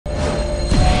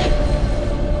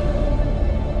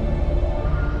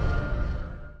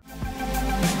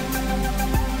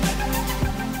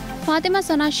Fatima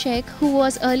Sana Shaikh, who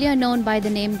was earlier known by the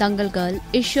name Dangal Girl,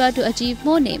 is sure to achieve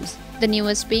more names, the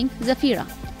newest being Zafira.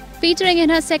 Featuring in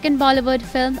her second Bollywood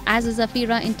film as a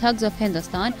Zafira in Thugs of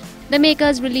Hindostan, the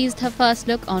makers released her first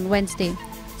look on Wednesday.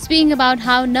 Speaking about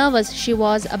how nervous she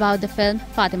was about the film,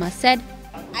 Fatima said,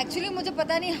 Actually, मुझे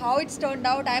पता नहीं how it's turned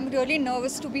out. I'm really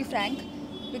nervous to be frank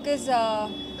because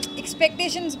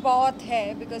expectations बहुत है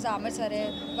because Aamir sir है,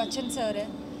 Bachchan sir है,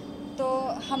 तो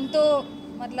हम तो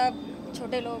मतलब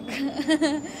छोटे लोग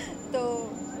तो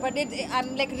but I'm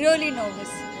like really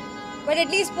nervous. But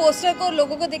at least poster को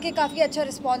लोगों को देख के काफ़ी अच्छा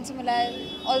रिस्पॉन्स मिला है.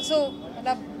 Also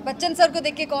मतलब बच्चन सर को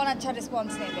देख के कौन अच्छा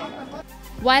रिस्पॉन्स नहीं देगा.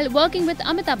 While working with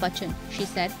Amitabh Bachchan, she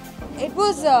said, It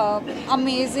was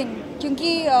amazing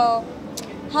क्योंकि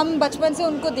हम बचपन से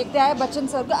उनको देखते आए बच्चन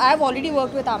सर को. I have already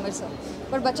work with Aamir sir,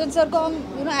 पर बच्चन सर को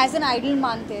हम एज एन आइडल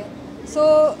मानते हैं. सो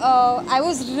आई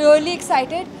वाज रियली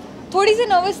एक्साइटेड. थोड़ी सी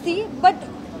नर्वस थी, बट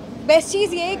बेस्ट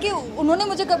चीज़ ये है कि उन्होंने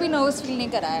मुझे कभी नर्वस फील नहीं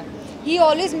कराया. ही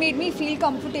always made me feel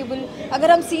comfortable.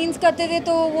 अगर हम सीन्स करते थे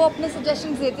तो वो अपने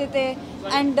सजेशंस देते थे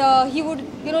and he would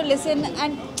listen.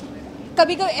 And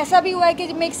कभी कभी ऐसा भी हुआ है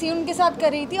कि मैं एक सीन उनके साथ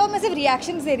कर रही थी और मैं सिर्फ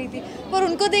रिएक्शंस दे रही थी, पर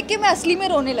उनको देख के मैं असली में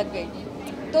रोने लग गई.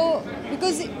 तो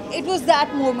because it was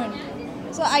that moment.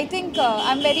 So I think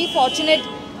I am very fortunate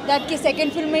that कि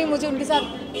सेकेंड फिल्म में ही मुझे उनके साथ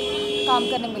काम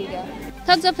करने मिल गया.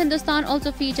 Thugs of Hindostan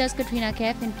also features Katrina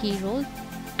Kaif in key role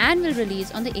and will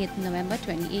release on the 8th November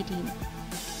 2018.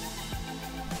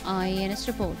 IANS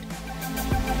report.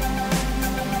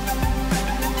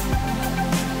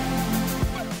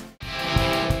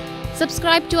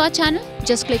 Subscribe to our channel.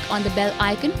 Just click on the bell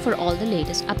icon for all the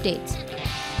latest updates.